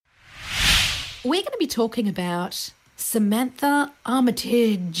we're going to be talking about Samantha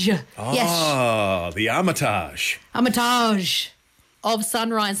Armitage. Ah, the Armitage. Armitage of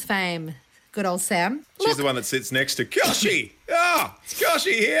Sunrise fame. Good old Sam. She's the one that sits next to Koshi. Ah, it's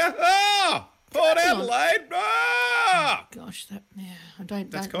Koshi here. Ah, Port Adelaide. Ah. Gosh, That's don't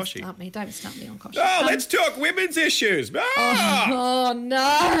Koshi. start me. Don't start me on Koshi. Oh, let's talk women's issues. Ah. Oh,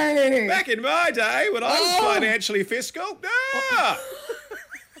 no. Back in my day when I was financially fiscal. Ah.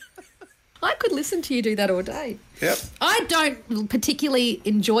 I could listen to you do that all day. Yep. I don't particularly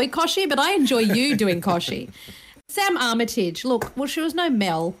enjoy Koshi, but I enjoy you doing Koshi. Sam Armitage, look, well, she was no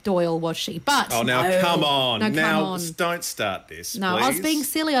Mel Doyle, was she? But Oh, now come on. No, now come on. don't start this, No, please. I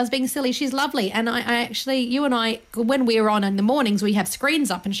was being silly. She's lovely. And I actually, you and I, when we're on in the mornings, we have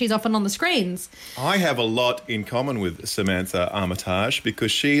screens up and she's often on the screens. I have a lot in common with Samantha Armitage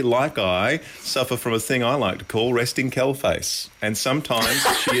because she, like I, suffer from a thing I like to call resting kel face. And sometimes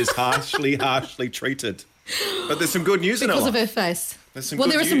she is harshly treated. But there's some good news in her Because of life. her face. There's some Well,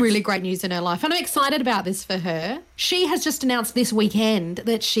 good there is some news. really great news in her life. And I'm excited about this for her. She has just announced this weekend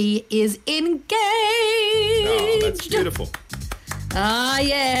that she is engaged. Oh, that's beautiful. Ah,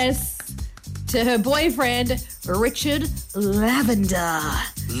 yes. To her boyfriend, Richard Lavender.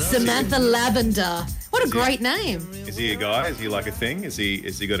 Samantha Lavender. What a great name. Is he a guy? Is he like a thing? Is he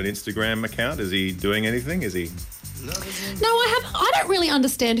got an Instagram account? Is he doing anything? Is he... No, I don't really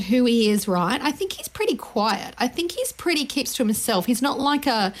understand who he is, right? I think he's pretty quiet. I think he's pretty keeps to himself. He's not like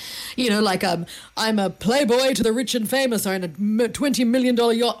I'm a playboy to the rich and famous, I own a $20 million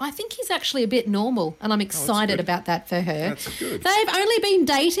yacht. I think he's actually a bit normal, and I'm excited about that for her. That's good. They've only been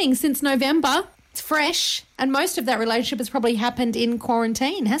dating since November. It's fresh, and most of that relationship has probably happened in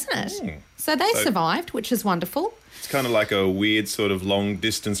quarantine, hasn't it? So they survived, which is wonderful. It's kind of like a weird sort of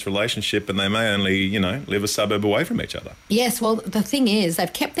long-distance relationship and they may only, live a suburb away from each other. Yes, well, the thing is,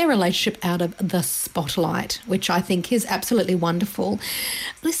 they've kept their relationship out of the spotlight, which I think is absolutely wonderful.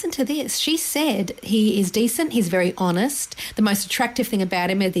 Listen to this. She said he is decent, he's very honest. The most attractive thing about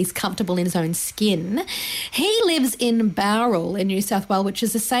him is he's comfortable in his own skin. He lives in Bowral in New South Wales, which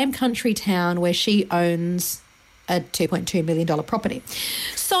is the same country town where she owns a $2.2 million property.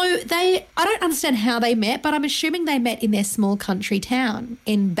 So I don't understand how they met, but I'm assuming they met in their small country town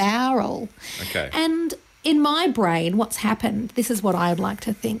in Bowral. Okay. And in my brain, what's happened, this is what I would like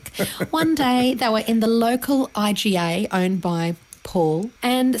to think. One day they were in the local IGA owned by Paul,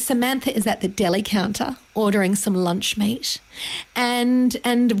 and Samantha is at the deli counter ordering some lunch meat, and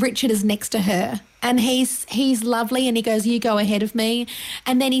Richard is next to her. And he's lovely and he goes, you go ahead of me.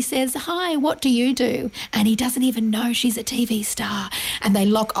 And then he says, hi, what do you do? And he doesn't even know she's a TV star. And they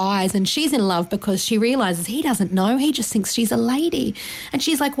lock eyes and she's in love because she realises he doesn't know. He just thinks she's a lady. And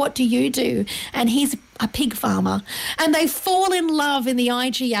she's like, what do you do? And he's a pig farmer. And they fall in love in the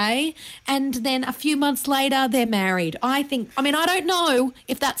IGA. And then a few months later, they're married. I don't know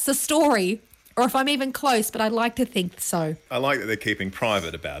if that's the story or if I'm even close, but I'd like to think so. I like that they're keeping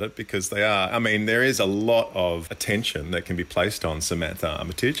private about it because they are. I mean, there is a lot of attention that can be placed on Samantha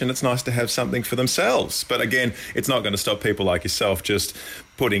Armitage and it's nice to have something for themselves. But again, it's not going to stop people like yourself just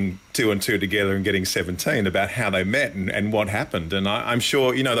putting two and two together and getting 17 about how they met and what happened. And I'm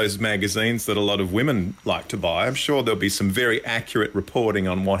sure, those magazines that a lot of women like to buy, I'm sure there'll be some very accurate reporting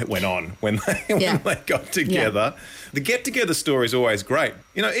on what went on when they got together. Yeah. The get-together story is always great.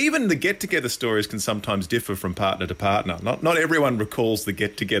 Even the get-together stories can sometimes differ from partner to partner. Not everyone recalls the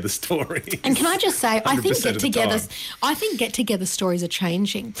get-together story. And can I just say, I think get-together stories are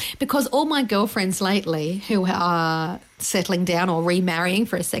changing because all my girlfriends lately who are settling down or remarrying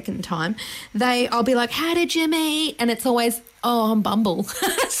for a second time, I'll be like, how did you meet? And it's always, on Bumble.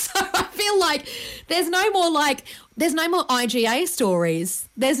 So I feel like there's no more IGA stories.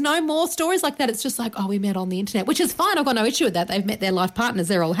 There's no more stories like that. It's just like, we met on the internet, which is fine. I've got no issue with that. They've met their life partners.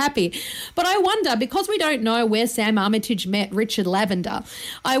 They're all happy. But I wonder, because we don't know where Sam Armitage met Richard Lavender,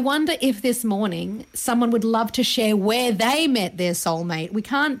 I wonder if this morning someone would love to share where they met their soulmate. We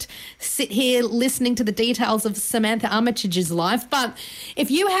can't sit here listening to the details of Samantha Armitage's life, but if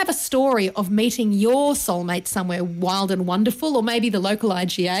you have a story of meeting your soulmate somewhere wild and wonderful, or maybe the local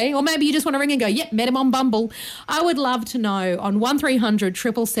IGA, or maybe you just want to ring and go, yep, met him on Bumble, I would love to know on 1300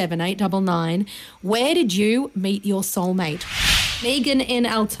 777 899, where did you meet your soulmate? Megan in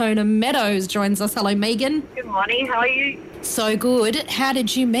Altona Meadows joins us. Hello, Megan. Good morning. How are you? So good. How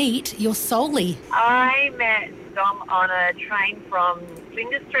did you meet your soulmate? I met Dom on a train from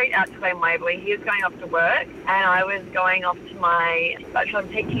Flinders Street out to Glen Waverley. He was going off to work and I was going off to my Bachelor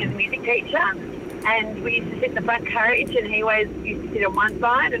of Teaching as a music teacher. And we used to sit in the front carriage and he always used to sit on one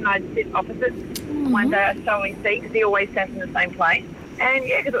side and I'd sit opposite. One day I stole his seat because he always sat in the same place. And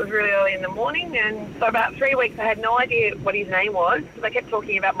yeah, because it was really early in the morning, and so about 3 weeks I had no idea what his name was, because they kept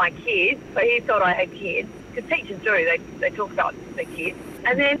talking about my kids, so he thought I had kids, because teachers do, they talk about their kids.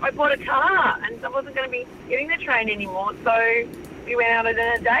 And then I bought a car, and I wasn't going to be getting the train anymore, so we went out on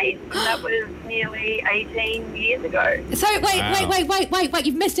a date, and that was nearly 18 years ago. So wait,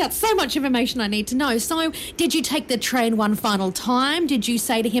 you've missed out so much information I need to know. So did you take the train one final time? Did you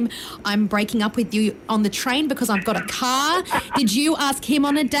say to him, I'm breaking up with you on the train because I've got a car? Did you ask him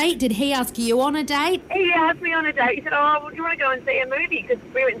on a date? Did he ask you on a date? He asked me on a date. He said, oh, well, do you want to go and see a movie? Because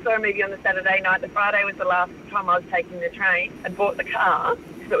we went and saw a movie on the Saturday night. The Friday was the last time I was taking the train. I bought the car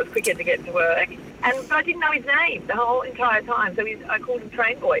because it was quicker to get to work. But I didn't know his name the whole entire time, so I called him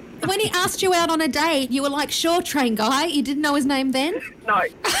Train Boy. When he asked you out on a date, you were like, sure, train guy. You didn't know his name then? No.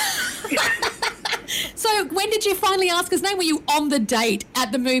 So when did you finally ask his name? Were you on the date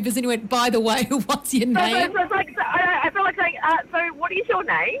at the movies and you went, by the way, what's your name? I felt like saying, so what is your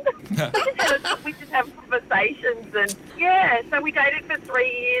name? we just have conversations, and yeah, so we dated for 3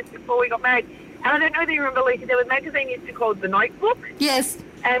 years before we got married. And I don't know if you remember, Lisa, there was a magazine used to called The Notebook. Yes.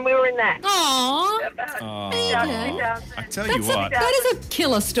 And we were in that. Aww. I tell you what. That is a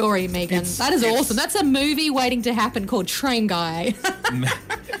killer story, Megan. That is awesome. That's a movie waiting to happen called Train Guy.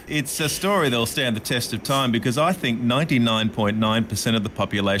 It's a story that'll stand the test of time, because I think 99.9% of the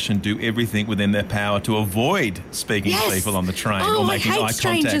population do everything within their power to avoid speaking to people on the train or making eye contact.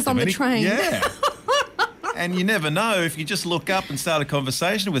 Strangers on the train. Yeah. And you never know, if you just look up and start a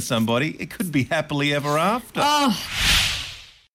conversation with somebody, it could be happily ever after. Oh.